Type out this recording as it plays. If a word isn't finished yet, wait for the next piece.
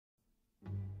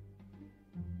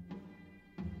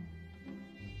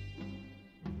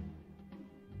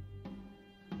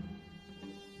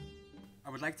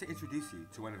would like to introduce you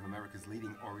to one of America's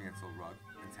leading oriental rug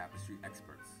and tapestry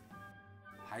experts,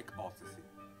 Hayk Oltaci.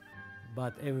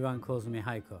 But everyone calls me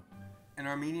Hayko. An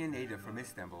Armenian native from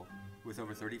Istanbul, with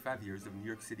over 35 years of New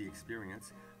York City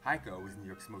experience, Hayko is New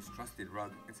York's most trusted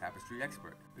rug and tapestry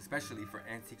expert, especially for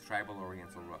antique tribal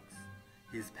oriental rugs.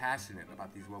 He is passionate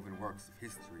about these woven works of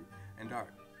history and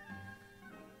art.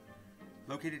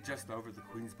 Located just over the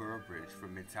Queensboro Bridge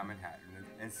from Midtown Manhattan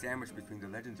and sandwiched between the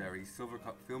legendary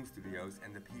Silvercup Film Studios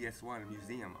and the PS1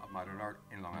 Museum of Modern Art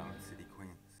in Long Island City,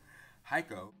 Queens,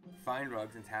 Hayko Fine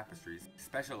Rugs and Tapestries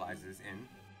specializes in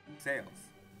sales,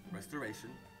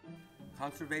 restoration,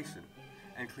 conservation,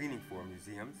 and cleaning for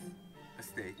museums,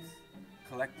 estates,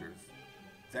 collectors,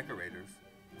 decorators,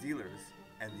 dealers,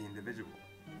 and the individual.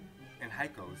 In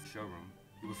Hayko's showroom,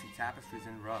 you will see tapestries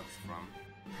and rugs from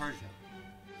Persia,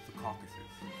 the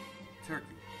Caucasus,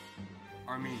 Turkey,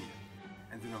 Armenia,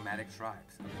 and the nomadic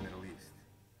tribes of the Middle East.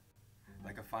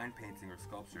 Like a fine painting or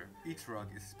sculpture, each rug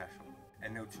is special,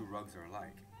 and no two rugs are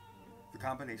alike. The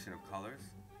combination of colors,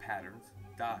 patterns,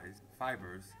 dyes,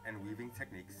 fibers, and weaving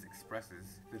techniques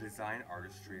expresses the design,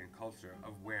 artistry, and culture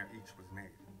of where each was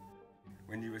made.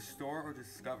 When you restore or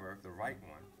discover the right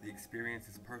one, the experience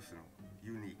is personal,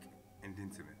 unique, and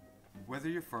intimate. Whether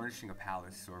you're furnishing a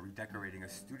palace or redecorating a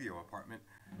studio apartment,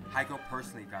 Hayko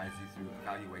personally guides you through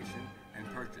evaluation and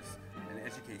purchase and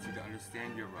educates you to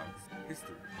understand your rug's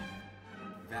history,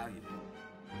 value,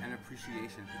 and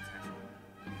appreciation potential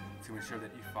to ensure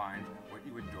that you find what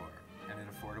you adore at an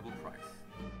affordable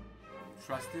price.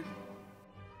 Trusted,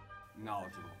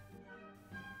 knowledgeable,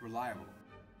 reliable,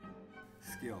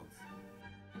 skilled.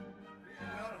 We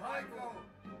are Hayko!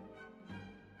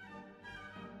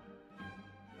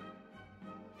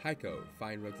 Hayko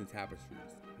Fine Rugs and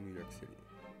Tapestries, New York City.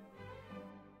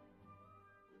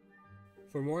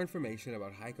 For more information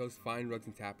about Hayko's Fine Rugs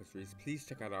and Tapestries, please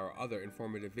check out our other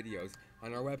informative videos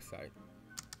on our website,